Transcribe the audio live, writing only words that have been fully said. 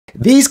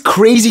These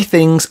crazy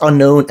things are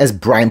known as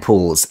brine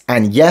pools,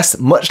 and yes,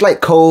 much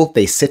like coal,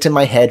 they sit in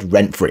my head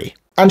rent-free.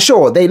 And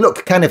sure, they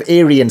look kind of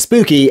eerie and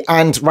spooky,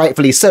 and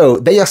rightfully so,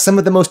 they are some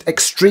of the most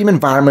extreme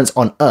environments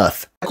on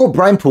Earth. They're called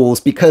brine pools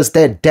because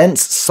they're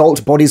dense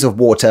salt bodies of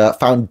water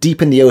found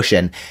deep in the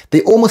ocean.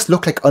 They almost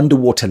look like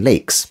underwater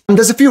lakes. And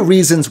there's a few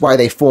reasons why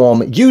they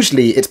form.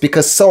 Usually it's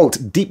because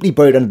salt deeply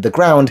buried under the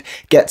ground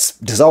gets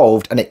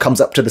dissolved and it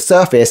comes up to the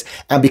surface,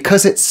 and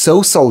because it's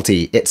so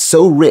salty, it's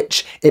so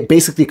rich, it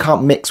basically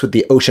can't mix with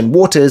the ocean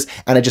waters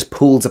and it just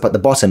pools up at the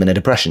bottom in a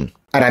depression.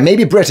 And I may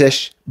be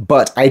British,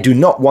 but I do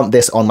not want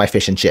this on my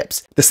fish and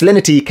chips. The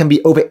salinity can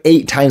be over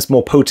 8 times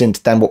more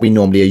potent than what we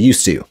normally are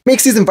used to. What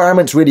makes these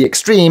environments really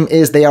extreme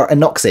is they are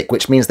anoxic,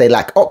 which means they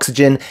lack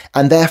oxygen,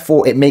 and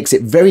therefore it makes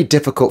it very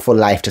difficult for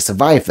life to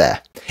survive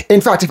there. In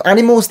fact, if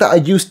animals that are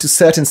used to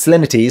certain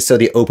salinities, so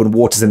the open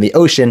waters in the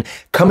ocean,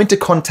 come into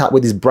contact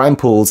with these brine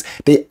pools,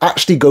 they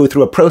actually go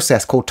through a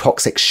process called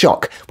toxic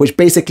shock, which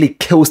basically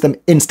kills them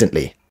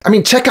instantly. I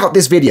mean, check out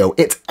this video.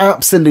 It's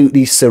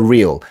absolutely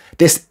surreal.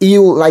 This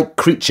eel-like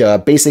creature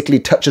basically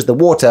touches the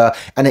water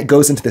and it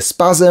goes into the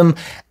spasm.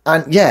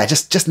 And yeah,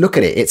 just look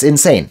at it. It's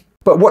insane.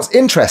 But what's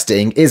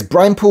interesting is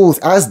brine pools,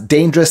 as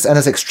dangerous and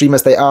as extreme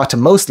as they are to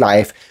most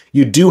life,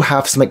 you do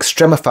have some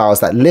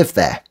extremophiles that live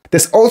there.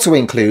 This also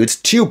includes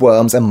tube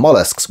worms and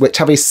mollusks, which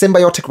have a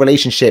symbiotic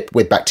relationship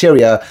with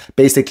bacteria,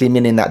 basically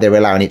meaning that they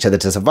rely on each other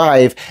to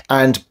survive.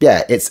 And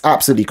yeah, it's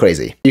absolutely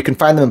crazy. You can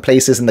find them in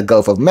places in the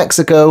Gulf of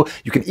Mexico.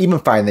 You can even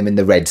find them in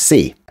the Red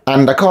Sea.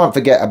 And I can't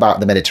forget about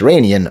the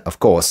Mediterranean, of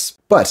course.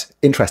 But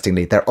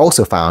interestingly, they're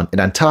also found in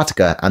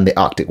Antarctica and the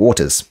Arctic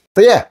waters.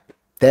 So yeah,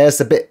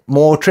 there's a bit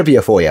more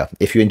trivia for you.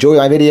 If you enjoy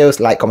my videos,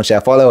 like, comment, share,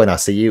 follow, and I'll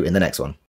see you in the next one.